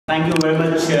Thank you very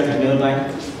much,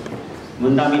 Nirubhai.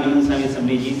 Mundami Namusami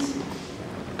Samrejis.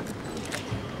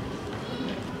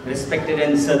 Respected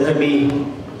and Sadharmi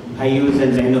Bhaius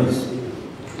and Behnos.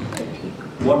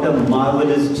 What a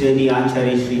marvelous journey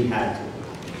Acharya Shri had.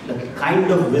 The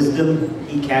kind of wisdom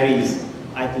he carries,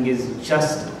 I think, is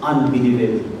just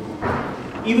unbelievable.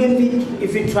 Even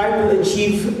if we try to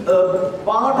achieve a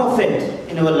part of it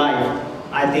in our life,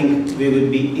 I think we will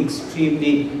be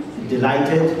extremely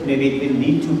delighted. Maybe it will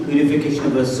lead to purification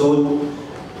of our soul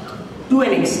to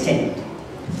an extent.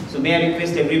 So may I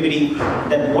request everybody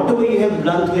that whatever you have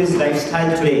learned through his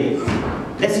lifestyle today,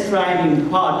 let's try and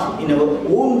impart in our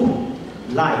own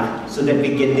life so that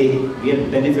we get the real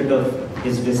benefit of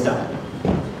his wisdom.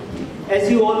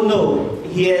 As you all know,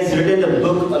 he has written a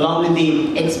book along with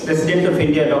the ex-president of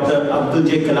India, Dr. Abdul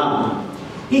J. Kalam.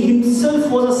 He himself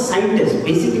was a scientist.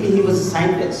 Basically, he was a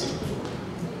scientist.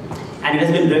 And it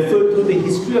has been referred to the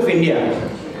history of India.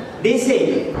 They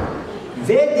say,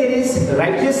 where there is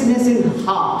righteousness in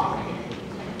heart,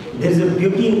 there is a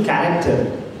beauty in character.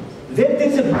 Where there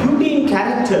is a beauty in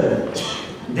character,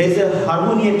 there is a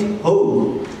harmony at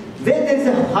home. Where there is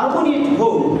a harmony at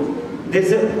home, there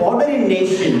is an order in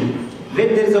nation. Where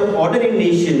there is an order in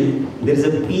nation, there is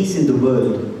a peace in the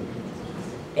world.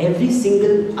 Every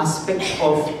single aspect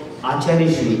of Acharya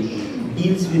Shri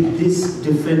deals with these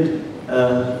different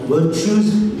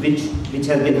virtues which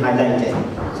have been highlighted.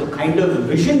 So kind of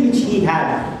vision which he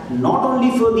had, not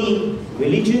only for the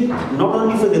religion, not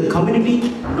only for the community,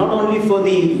 not only for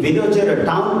the village or a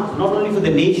town, not only for the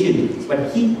nation,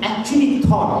 but he actually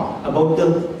thought about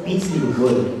the peace in the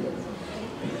world.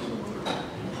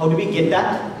 How do we get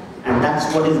that? And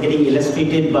that's what is getting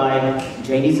illustrated by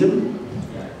Jainism,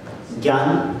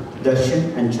 Gyan,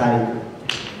 Darshan and Charita.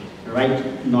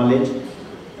 Right knowledge,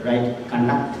 right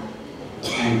conduct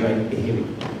and right behavior.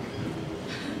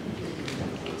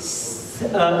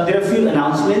 There are a few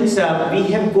announcements.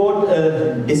 We have got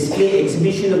a display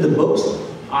exhibition of the books.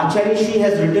 Acharya Shri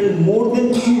has written more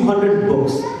than 200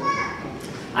 books.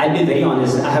 I'll be very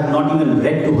honest, I have not even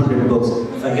read 200 books.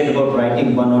 Forget about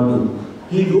writing one or two.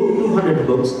 He wrote 200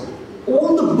 books.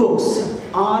 All the books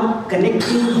are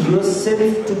connecting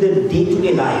yourself to the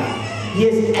day-to-day life. He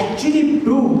has actually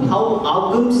proved how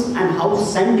outcomes and how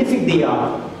scientific they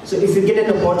are. So if you get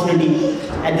an opportunity,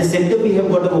 at the center we have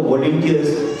got our volunteers.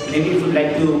 Maybe if you'd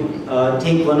like to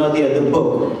take one or the other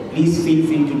book, please feel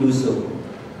free to do so.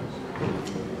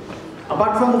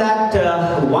 Apart from that,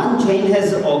 one Jain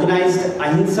has organized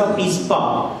Ahimsa Peace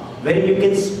Park, wherein you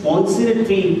can sponsor a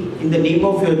tree in the name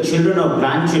of your children or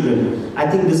grandchildren. I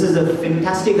think this is a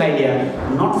fantastic idea,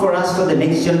 not for us, for the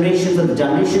next generations, or the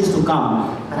generations to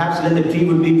come. Perhaps when the tree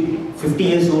would be 50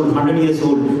 years old, 100 years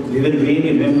old, we will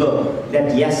really remember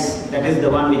that yes, that is the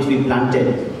one which we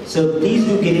planted. So please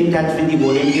do get in touch with the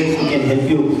volunteers who can help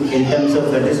you in terms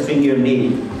of registering your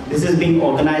name. This is being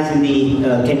organized in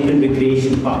the Kenton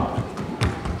Recreation Park.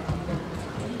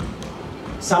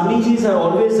 Samrijis are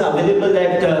always available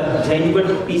at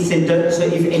Jainwad Peace Center. So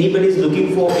if anybody is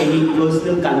looking for any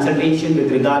personal consultation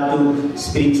with regard to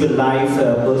spiritual life,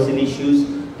 personal issues,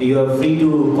 you are free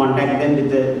to contact them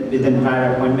with a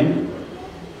prior appointment.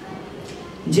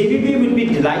 JVP will be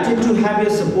delighted to have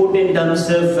your support in terms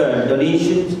of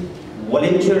donations,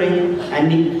 volunteering,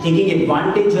 and taking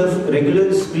advantage of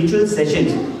regular spiritual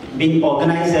sessions being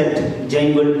organized at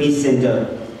Jainwad Peace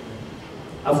Center.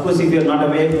 Of course, if you are not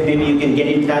aware, maybe you can get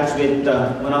in touch with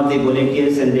one of the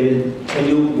volunteers and they will tell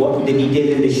you what the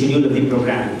details and the schedule of the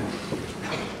program.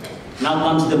 Now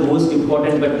comes the most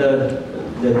important but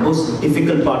the most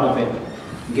difficult part of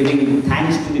it, giving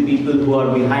thanks to the people who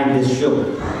are behind this show.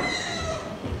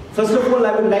 First of all,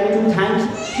 I would like to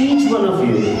thank each one of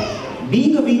you.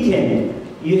 Being a weekend,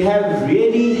 you have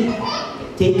really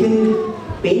taken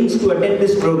pains to attend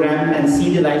this program and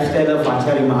see the lifestyle of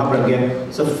Acharya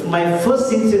Mahapragya. So my first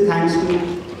sincere thanks to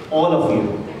all of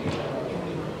you.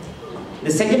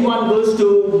 The second one goes to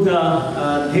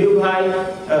Dhirubhai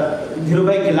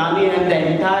Gilani and the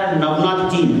entire Navnath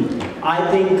team.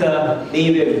 I think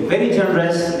they were very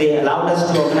generous. They allowed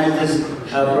us to organize this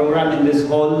program in this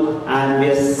hall, and we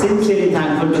are sincerely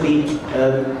thankful to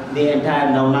the entire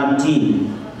Navnath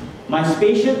team. My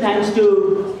special thanks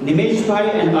to Nimesh Bhai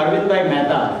and Arvind Bhai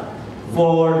Mehta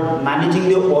for managing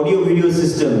the audio-video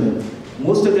system.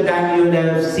 Most of the time you would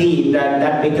have seen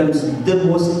that becomes the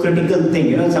most critical thing.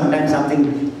 You know, sometimes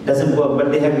something doesn't work,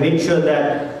 but they have made sure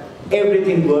that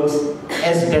everything works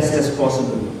as best as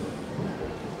possible.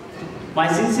 My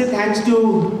sincere thanks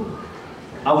to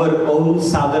our own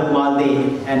Sagar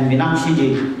Malde and Meenakshi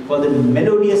ji for the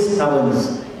melodious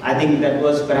sounds. I think that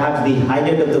was perhaps the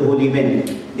highlight of the whole event.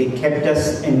 They kept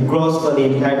us engrossed for the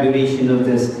entire duration of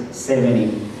this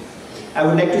ceremony. I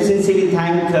would like to sincerely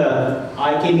thank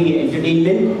RKB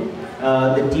Entertainment.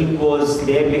 The team was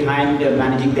there behind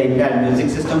managing the entire music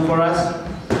system for us.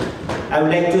 I would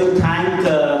like to thank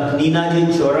Neenaji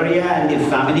Choraria and the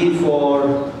family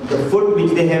for the food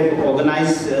which they have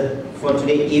organized for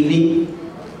today evening.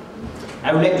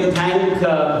 I would like to thank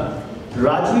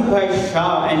Rajiv Bhai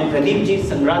Shah and Pradeepji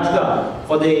Sangrajka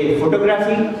for the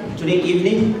photography today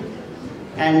evening.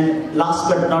 And last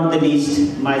but not the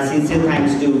least, my sincere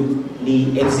thanks to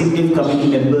the executive committee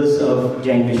members of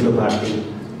Giant Vishwa Bharati.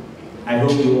 I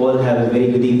hope you all have a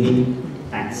very good evening.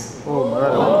 Thanks.